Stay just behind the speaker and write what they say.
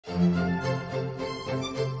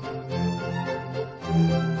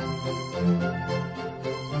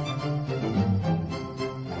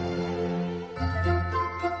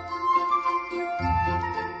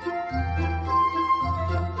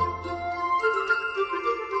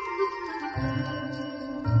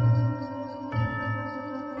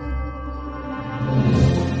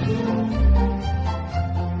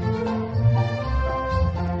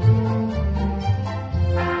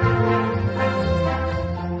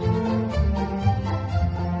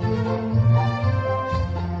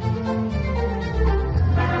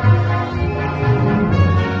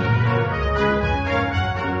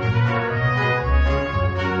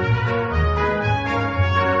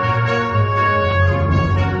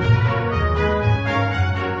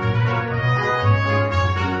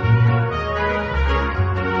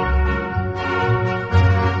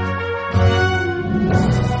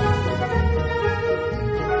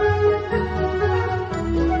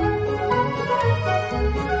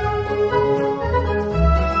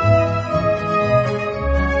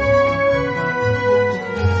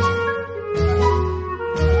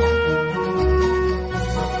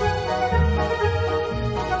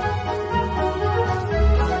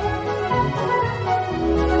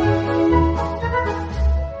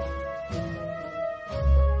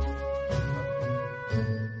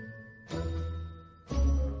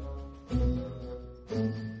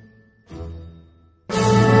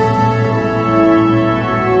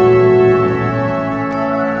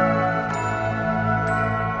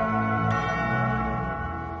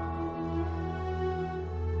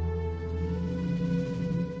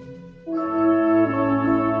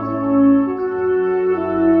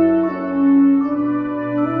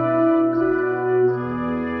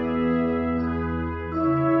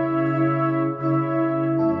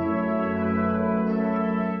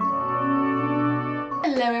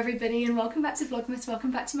Hello everybody and welcome back to Vlogmas,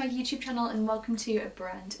 welcome back to my YouTube channel and welcome to a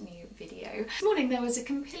brand new video. This morning there was a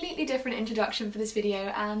completely different introduction for this video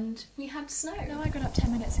and we had snow. Now I got up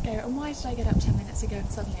 10 minutes ago, and why did I get up 10 minutes ago and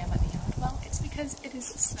suddenly I'm at the yard? Well, it's because it is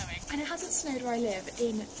snowing and it hasn't snowed where I live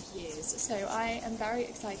in years, so I am very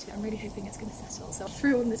excited. I'm really hoping it's going to settle. So I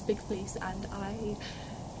threw on this big fleece and I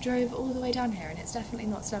drove all the way down here, and it's definitely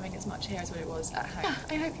not snowing as much here as what it was at home.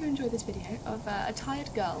 I hope you enjoy this video of a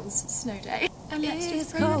tired girl's snow day. And let's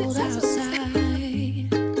just pray that it settles. Outside,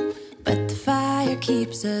 but the fire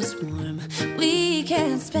keeps us warm. We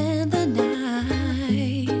can spend the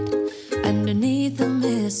night underneath the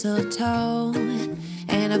mistletoe,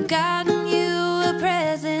 and I've gotten you a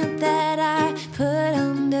present that I put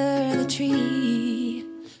under the tree.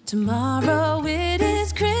 Tomorrow it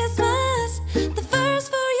is Christmas, the first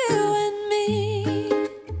for you and me.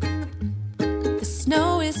 The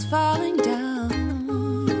snow is falling down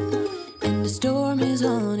and the storm is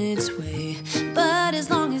on its way, but as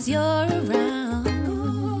long as you're around,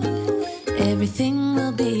 everything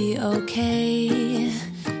will be okay.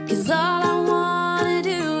 'Cause all I wanna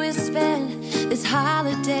do is spend this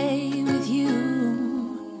holiday with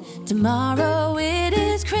you. Tomorrow it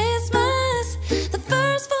is Christmas, the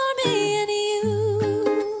first for me and you.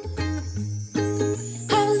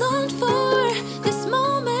 I've longed for this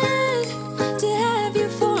moment to have you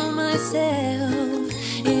for myself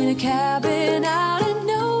in a cabin out in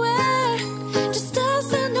nowhere, just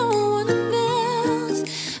us and no one else.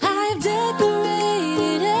 I've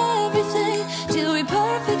decorated everything till we're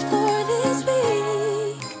perfect for this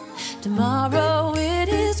week. Tomorrow it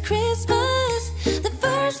is Christmas, the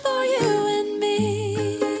first for you and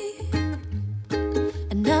me.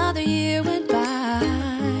 Another year went by,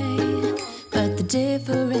 but the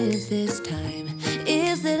difference this time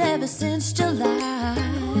is that ever since July,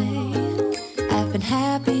 I've been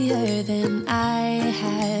happier than I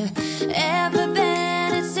have ever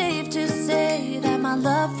been. It's safe to say that my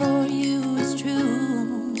love for you is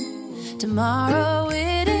true. Tomorrow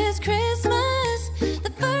it is Christmas,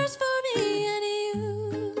 the first for me and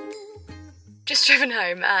you. Just driven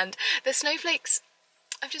home and the snowflakes,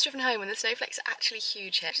 I've just driven home and the snowflakes are actually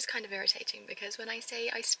huge here, which is kind of irritating because when I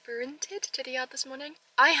say I sprinted to the yard this morning,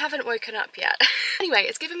 I haven't woken up yet. Anyway,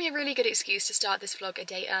 it's given me a really good excuse to start this vlog a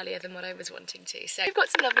day earlier than what I was wanting to. So I've got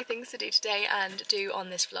some lovely things to do today and do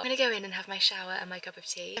on this vlog. I'm gonna go in and have my shower and my cup of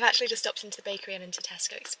tea. I've actually just stopped into the bakery and into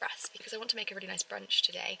Tesco Express because I want to make a really nice brunch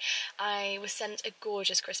today. I was sent a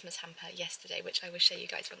gorgeous Christmas hamper yesterday, which I will show you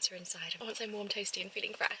guys once we're inside. Once I'm warm, toasty and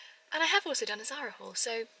feeling fresh. And I have also done a Zara haul,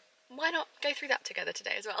 so why not go through that together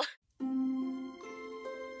today as well?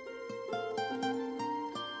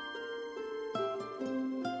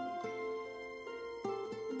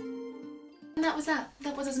 And that was that.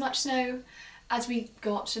 That was as much snow as we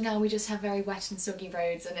got, now we just have very wet and soggy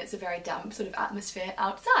roads and it's a very damp sort of atmosphere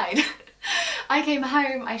outside. I came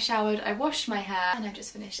home, I showered, I washed my hair, and I've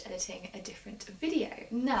just finished editing a different video.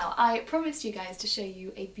 Now, I promised you guys to show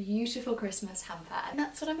you a beautiful Christmas hamper, and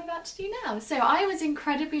that's what I'm about to do now. So I was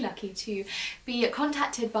incredibly lucky to be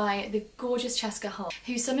contacted by the gorgeous Zara Haul,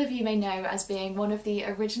 who some of you may know as being one of the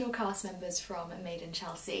original cast members from Made in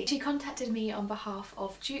Chelsea. She contacted me on behalf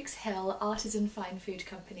of Duke's Hill Artisan Fine Food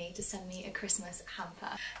Company to send me a Christmas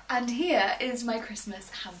hamper. And here is my Christmas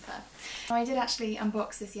hamper. I did actually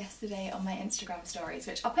unbox this yesterday on my Instagram stories,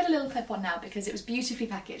 which I'll put a little clip on now because it was beautifully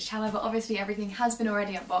packaged. However, obviously everything has been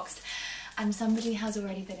already unboxed and somebody has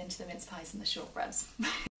already been into the mince pies and the shortbreads.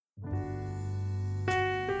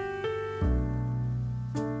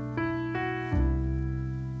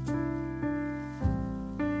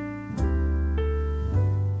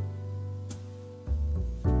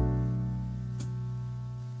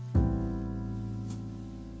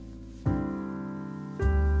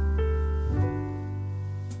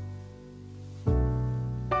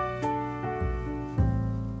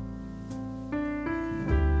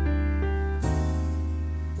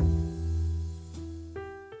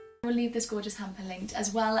 We'll leave this gorgeous hamper linked,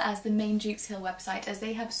 as well as the main Duke's Hill website, as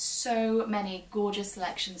they have so many gorgeous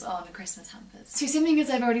selections on Christmas hampers. So assuming as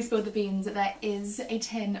I've already spilled the beans, there is a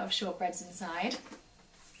tin of shortbreads inside.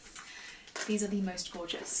 These are the most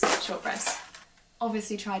gorgeous shortbreads.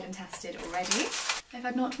 Obviously tried and tested already. I've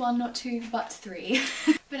had not one, not two, but three.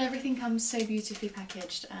 But everything comes so beautifully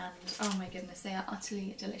packaged and oh my goodness, they are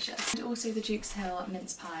utterly delicious. And also the Duke's Hill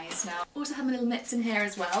mince pies. Now, also have my little mitts in here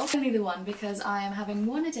as well. Only the one because I am having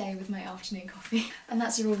one a day with my afternoon coffee. And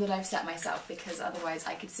that's a rule that I've set myself because otherwise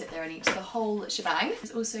I could sit there and eat the whole shebang.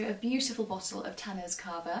 There's also a beautiful bottle of Tanner's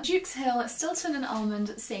Carver. Duke's Hill Stilton and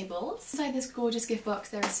Almond Sables. Inside this gorgeous gift box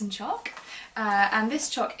there is some choc. And this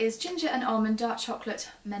choc is ginger and almond dark chocolate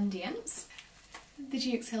mendiants. The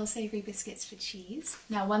Duke's Hill savoury biscuits for cheese.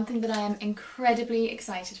 Now, one thing that I am incredibly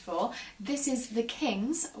excited for, this is the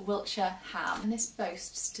King's Wiltshire ham, and this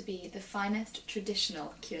boasts to be the finest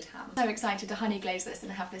traditional cured ham. So excited to honey glaze this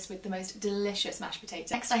and have this with the most delicious mashed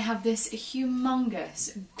potato. Next I have this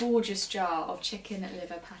humongous, gorgeous jar of chicken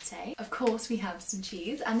liver pate. Of course we have some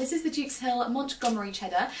cheese, and this is the Duke's Hill Montgomery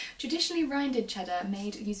cheddar, traditionally rinded cheddar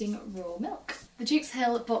made using raw milk. The Duke's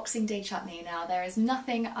Hill Boxing Day chutney. Now, there is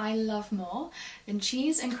nothing I love more than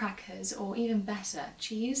cheese and crackers, or even better,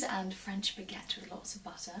 cheese and French baguette with lots of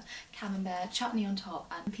butter, camembert, chutney on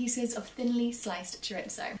top, and pieces of thinly sliced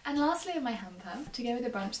chorizo. And lastly in my hamper, to go with the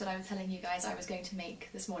brunch that I was telling you guys I was going to make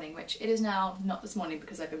this morning, which it is now not this morning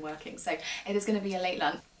because I've been working, so it is going to be a late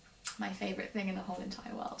lunch. My favourite thing in the whole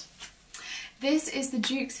entire world. This is the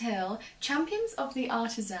Duke's Hill Champions of the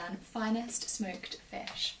Artisan Finest Smoked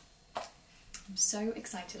Fish. I'm so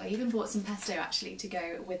excited. I even bought some pesto actually to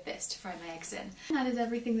go with this to fry my eggs in. And that is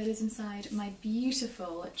everything that is inside my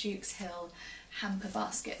beautiful Duke's Hill hamper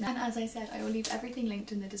basket. And as I said, I will leave everything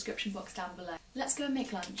linked in the description box down below. Let's go and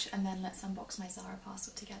make lunch and then let's unbox my Zara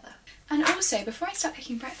parcel together. And also, before I start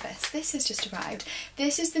cooking breakfast, this has just arrived.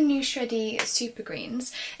 This is the new Shreddy Super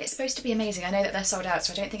Greens. It's supposed to be amazing. I know that they're sold out,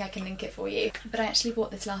 so I don't think I can link it for you. But I actually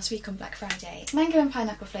bought this last week on Black Friday. Mango and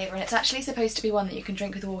pineapple flavour, and it's actually supposed to be one that you can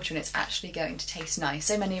drink with water and it's actually going to taste nice.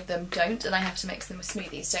 So many of them don't, and I have to mix them with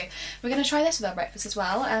smoothies. So we're going to try this with our breakfast as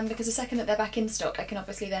well, because the second that they're back in stock, I can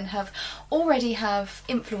obviously then already have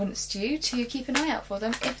influenced you to keep an eye out for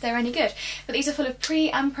them if they're any good. But these are full of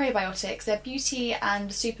pre and probiotics. They're beauty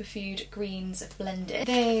and superfood greens blended.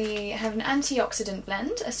 They have an antioxidant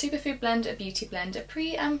blend, a superfood blend, a beauty blend, a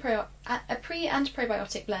pre and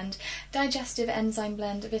probiotic blend, digestive enzyme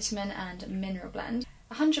blend, vitamin and mineral blend.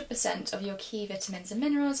 100% of your key vitamins and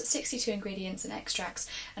minerals, 62 ingredients and extracts,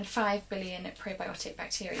 and 5 billion probiotic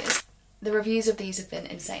bacteria. The reviews of these have been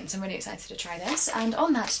insane, so I'm really excited to try this. And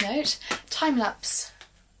on that note, time lapse.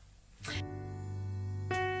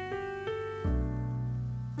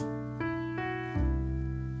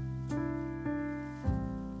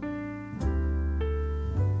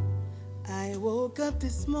 I woke up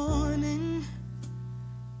this morning,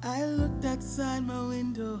 I looked outside my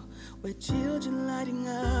window where children lighting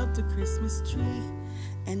up the Christmas tree,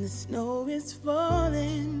 and the snow is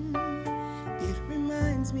falling. It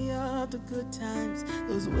reminds me of the good times,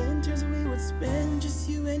 those winters we would spend, just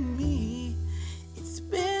you and me. It's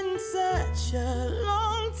been such a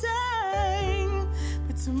long time,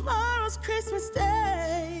 but tomorrow's Christmas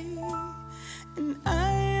Day, and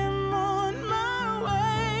I am on my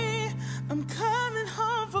way. I'm coming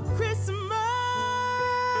home for Christmas.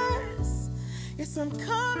 Yes, I'm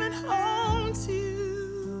coming home to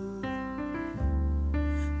you.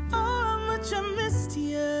 Oh, how much I missed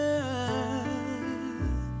you.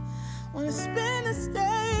 wanna spend this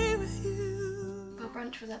day with you. Well,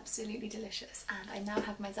 brunch was absolutely delicious, and I now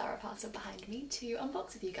have my Zara parcel behind me to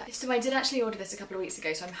unbox with you guys. So I did actually order this a couple of weeks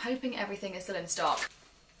ago, so I'm hoping everything is still in stock.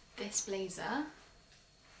 This blazer,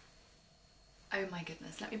 oh my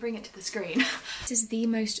goodness, let me bring it to the screen. This is the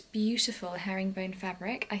most beautiful herringbone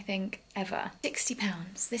fabric, I think, ever.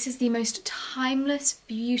 £60. This is the most timeless,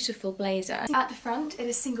 beautiful blazer. At the front, it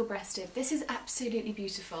is single-breasted. This is absolutely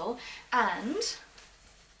beautiful, and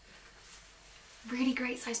really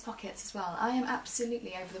great size pockets as well. I am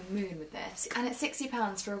absolutely over the moon with this. And at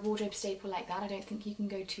 £60 for a wardrobe staple like that, I don't think you can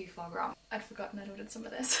go too far wrong. I'd forgotten I'd ordered some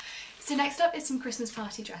of this. So next up is some Christmas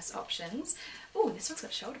party dress options. Oh, this one's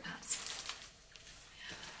got shoulder pads.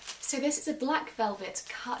 So this is a black velvet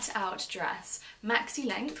cut out dress, maxi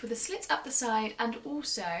length with a slit up the side, and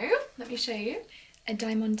also, let me show you, a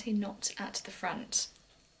diamante knot at the front.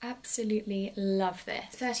 Absolutely love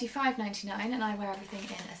this. $35.99, and I wear everything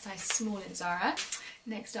in a size small in Zara.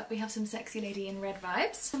 Next up we have some sexy lady in red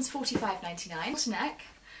vibes. This one's $45.99. Neck.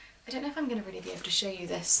 I don't know if I'm going to really be able to show you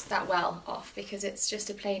this that well off because it's just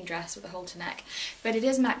a plain dress with a halter neck, but it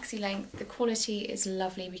is maxi length. The quality is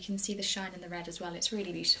lovely. We can see the shine in the red as well. It's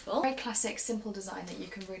really beautiful. Very classic, simple design that you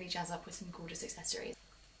can really jazz up with some gorgeous accessories.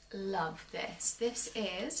 Love this. This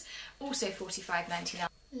is also $45.99.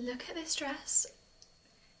 Look at this dress.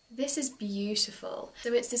 This is beautiful.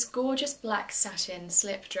 So it's this gorgeous black satin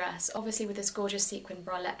slip dress, obviously with this gorgeous sequin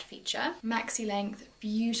bralette feature. Maxi length,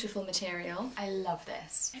 beautiful material. I love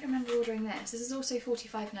this. I don't remember ordering this. This is also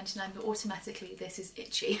 $45.99, but automatically this is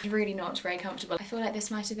itchy. Really not very comfortable. I feel like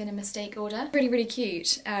this might have been a mistake order. Really, really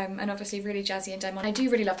cute, and obviously really jazzy and diamante. I do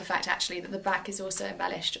really love the fact actually that the back is also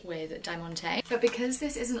embellished with diamante. But because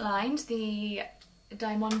this isn't lined, the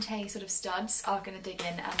diamante sort of studs are going to dig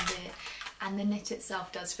in, and the knit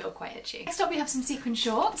itself does feel quite itchy. Next up we have some sequin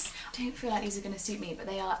shorts. I don't feel like these are going to suit me, but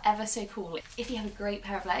they are ever so cool. If you have a great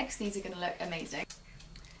pair of legs, these are going to look amazing.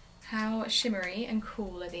 How shimmery and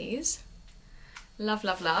cool are these? Love,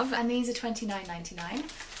 love, love. And these are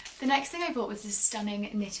 $29.99. The next thing I bought was this stunning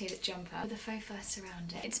knitted jumper with a faux fur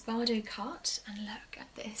around it. It's Bardo cut, and look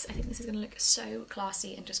at this. I think this is going to look so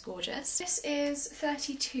classy and just gorgeous. This is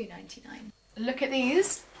 $32.99. Look at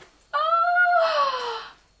these. Oh!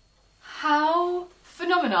 How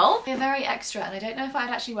phenomenal. They're very extra, and I don't know if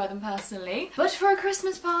I'd actually wear them personally, but for a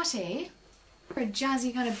Christmas party, for a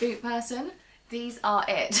jazzy kind of boot person, these are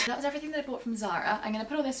it. That was everything that I bought from Zara. I'm going to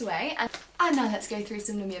put all this away, and now let's go through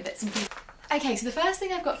some Lumia bits and pieces. Okay, so the first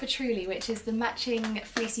thing I've got for Truly, which is the matching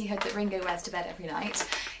fleecy hood that Ringo wears to bed every night.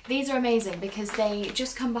 These are amazing because they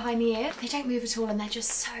just come behind the ear. They don't move at all, and they're just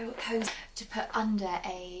so cozy to put under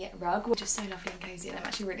a rug, which is so lovely and cozy, and I'm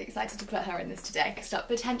actually really excited to put her in this today. Next up,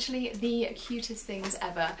 potentially the cutest things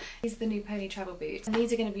ever. These are the new pony travel boots, and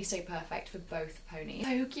these are going to be so perfect for both ponies.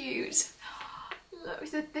 So cute. Look,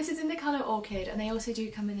 so this is in the colour Orchid, and they also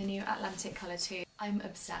do come in the new Atlantic colour too. I'm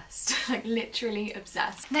obsessed, like literally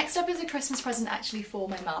obsessed. Next up is a Christmas present actually for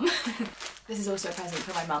my mum. This is also a present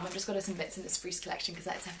for my mum. I've just got her some bits in the Spruce collection because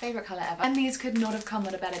that's her favourite colour ever. And these could not have come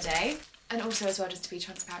on a better day. And also as well, just to be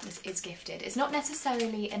transparent, this is gifted. It's not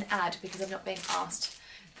necessarily an ad because I'm not being asked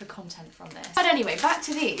for content from this. But anyway, back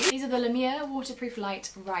to these. These are the Lemire Waterproof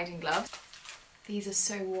Light riding gloves. These are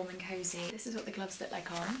so warm and cosy. This is what the gloves look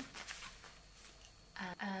like on.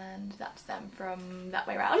 And that's them from that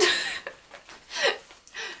way around.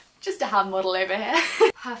 Just a hand model over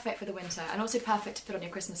here. Perfect for the winter, and also perfect to put on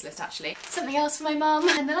your Christmas list actually. Something else for my mum.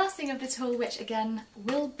 And the last thing of this haul, which again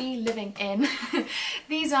will be living in.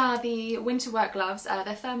 These are the winter work gloves.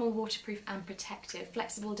 They're thermal, waterproof and protective,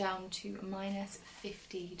 flexible down to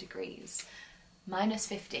 -50 degrees.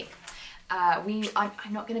 -50.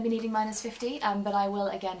 I'm not going to be needing -50, but I will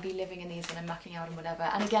again be living in these when I'm mucking out and whatever.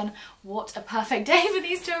 And again, what a perfect day for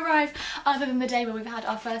these to arrive, other than the day where we've had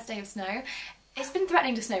our first day of snow. It's been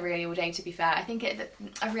threatening to snow really all day, to be fair. I think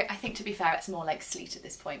to be fair, it's more like sleet at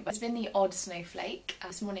this point, but it's been the odd snowflake.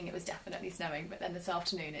 This morning it was definitely snowing, but then this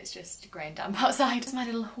afternoon it's just grey and damp outside. That's my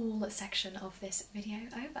little haul section of this video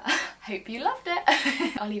over. Hope you loved it.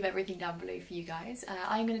 I'll leave everything down below for you guys.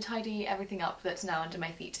 I'm going to tidy everything up that's now under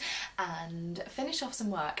my feet and finish off some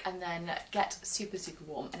work, and then get super, super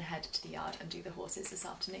warm and head to the yard and do the horses this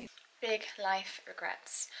afternoon. Big life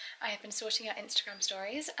regrets. I have been sorting out Instagram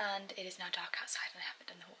stories, and it is now dark outside and I haven't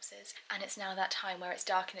done the horses. And it's now that time where it's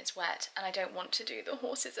dark and it's wet and I don't want to do the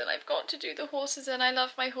horses, and I've got to do the horses, and I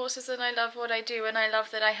love my horses and I love what I do and I love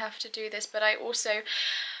that I have to do this, but I also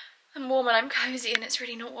am warm and I'm cozy, and it's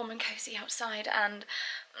really not warm and cozy outside, and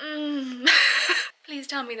please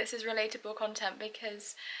tell me this is relatable content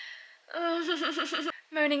because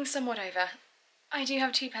moaning somewhat over. I do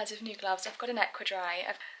have 2 pairs of new gloves. I've got an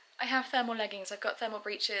Equidry. I have thermal leggings, I've got thermal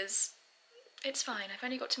breeches. It's fine. I've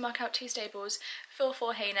only got to mark out 2 stables, fill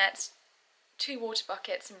 4 hay nets, 2 water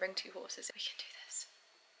buckets and bring 2 horses. We can do this.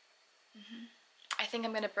 I think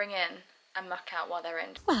I'm going to bring in and muck out while they're in.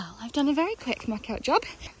 Well, I've done a very quick muck out job.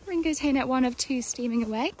 Ringo's hay net 1 of 2 steaming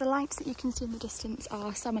away. The lights that you can see in the distance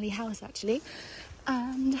are Summerley House actually.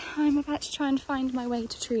 And I'm about to try and find my way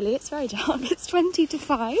to Truly. It's very dark, it's 20 to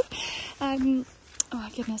 5. Oh my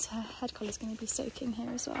goodness, her head collar's going to be soaking here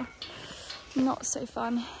as well. Not so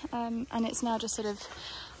fun. And it's now just sort of,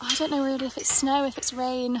 I don't know really if it's snow, if it's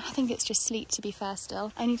rain. I think it's just sleet to be fair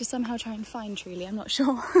still. I need to somehow try and find Truly. I'm not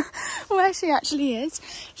sure where she actually is.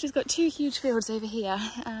 She's got 2 huge fields over here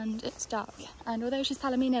and it's dark. And although she's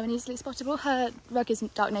Palomino and easily spottable, her rug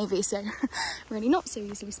isn't dark navy, so really not so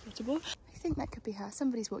easily spottable. I think that could be her.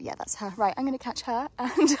 Somebody's walked. Yeah, that's her. Right, I'm going to catch her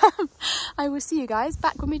and I will see you guys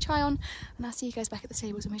back when we try on, and I'll see you guys back at the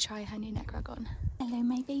stables when we try her new neck rug on. Hello,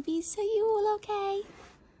 my babies. Are you all okay?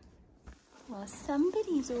 Well,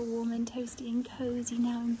 somebody's all warm and toasty and cozy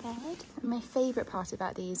now in bed. My favourite part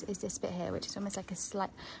about these is this bit here, which is almost like a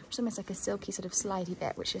silky sort of slidey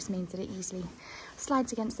bit, which just means that it easily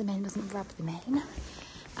slides against the mane, doesn't rub the mane.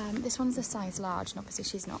 This one's a size large, and obviously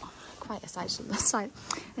she's not quite a size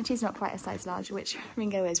large, which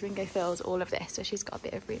Ringo is. Ringo fills all of this, so she's got a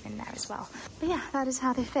bit of room in there as well. But yeah, that is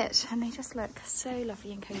how they fit, and they just look so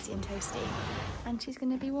lovely and cozy and toasty. And she's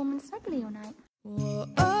going to be warm and snuggly all night. Whoa,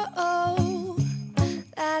 oh, oh,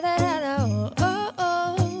 la da da da, oh, oh,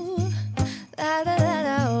 oh, la da da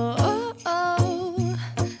da, oh, oh,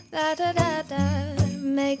 la da da da,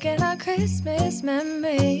 making our Christmas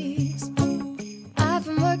memories. I've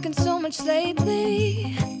been working so much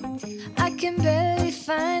lately, I can barely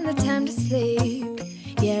find the time to sleep.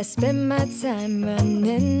 Yeah, I spend my time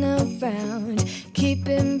running around,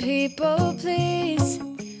 keeping people pleased.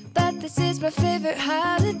 But this is my favorite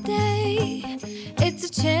holiday. It's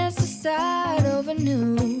a chance to start over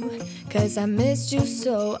new. 'Cause I missed you,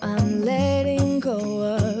 so I'm letting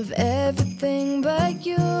go of everything but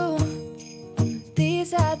you.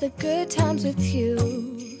 These are the good times with you.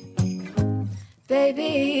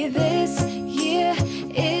 Baby, this year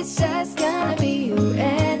it's just gonna be you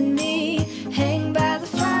and me. Hang by the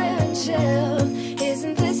fire and chill.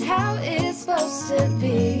 Isn't this how it's supposed to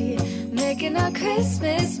be? Making our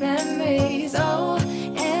Christmas memories. Oh,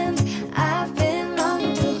 and I've been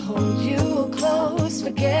longing to hold you close.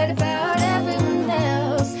 Forget about everyone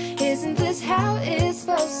else. Isn't this how it's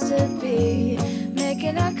supposed to be?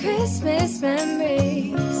 Making our Christmas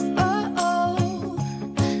memories. Oh, oh,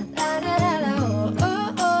 la da da da, oh,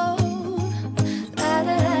 oh, oh, la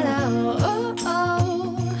da da da, oh, oh,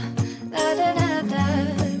 la da da da,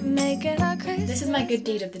 making our Christmas. This is my good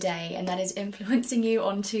deed of the day, and that is influencing you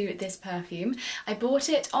onto this perfume. I bought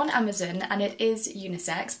it on Amazon and it is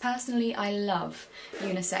unisex. Personally, I love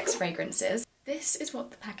unisex fragrances. This is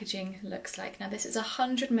what the packaging looks like. Now this is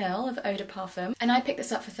 100ml of eau de parfum, and I picked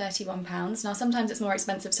this up for £31. Now sometimes it's more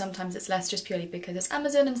expensive, sometimes it's less, just purely because it's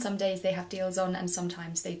Amazon and some days they have deals on and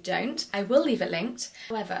sometimes they don't. I will leave it linked.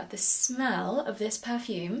 However, the smell of this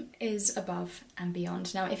perfume is above and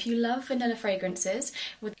beyond. Now if you love vanilla fragrances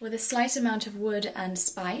with a slight amount of wood and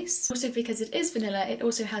spice, also because it is vanilla, it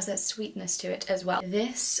also has that sweetness to it as well.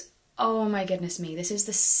 This, oh my goodness me, this is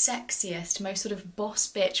the sexiest, most sort of boss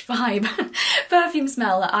bitch vibe perfume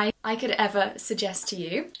smell that I could ever suggest to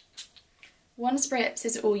you. 1 spritz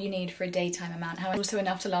is all you need for a daytime amount, however also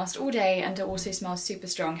enough to last all day and to also smell super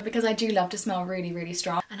strong, because I do love to smell really, really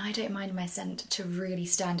strong, and I don't mind my scent to really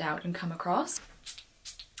stand out and come across.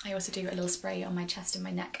 I also do a little spray on my chest and my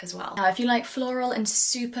neck as well. Now, if you like floral and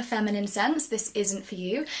super feminine scents, this isn't for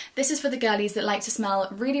you. This is for the girlies that like to smell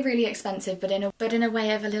really, really expensive, but in a way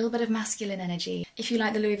of a little bit of masculine energy. If you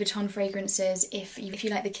like the Louis Vuitton fragrances, if you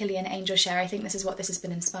like the Kilian Angel Share, I think this is what this has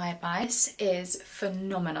been inspired by. This is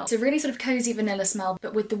phenomenal. It's a really sort of cozy vanilla smell,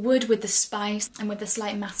 but with the wood, with the spice, and with the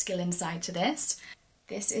slight masculine side to this.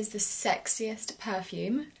 This is the sexiest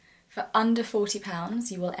perfume for under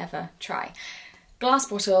 £40 you will ever try. Glass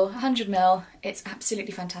bottle, 100ml, it's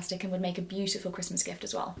absolutely fantastic and would make a beautiful Christmas gift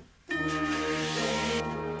as well.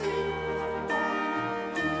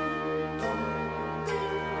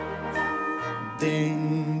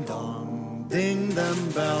 Ding dong, ding,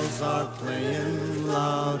 them bells are playing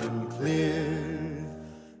loud and clear.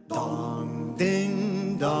 Dong,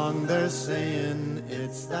 ding dong, they're saying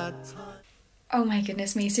it's that time. Oh my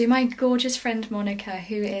goodness me. So my gorgeous friend Monica,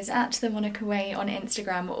 who is at the Monica Way on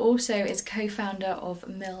Instagram, also is co-founder of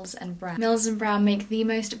Mills & Brown. Mills & Brown make the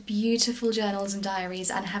most beautiful journals and diaries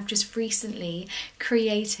and have just recently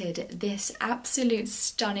created this absolute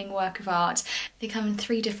stunning work of art. They come in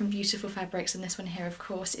 3 different beautiful fabrics, and this one here of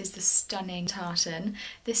course is the stunning tartan.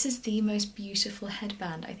 This is the most beautiful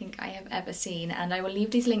headband I think I have ever seen, and I will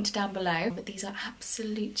leave these linked down below, but these are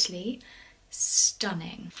absolutely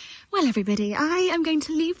stunning. Well everybody, I am going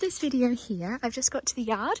to leave this video here. I've just got to the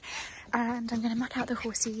yard and I'm going to muck out the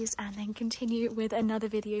horses and then continue with another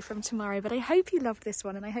video from tomorrow. But I hope you loved this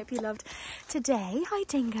one, and I hope you loved today. Hi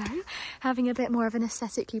Dingo, having a bit more of an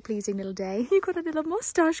aesthetically pleasing little day. You've got a little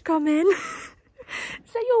moustache coming.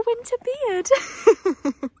 Is that your winter beard?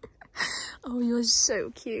 Oh, you're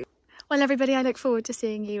so cute. Well everybody, I look forward to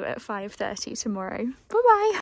seeing you at 5:30 tomorrow. Bye bye.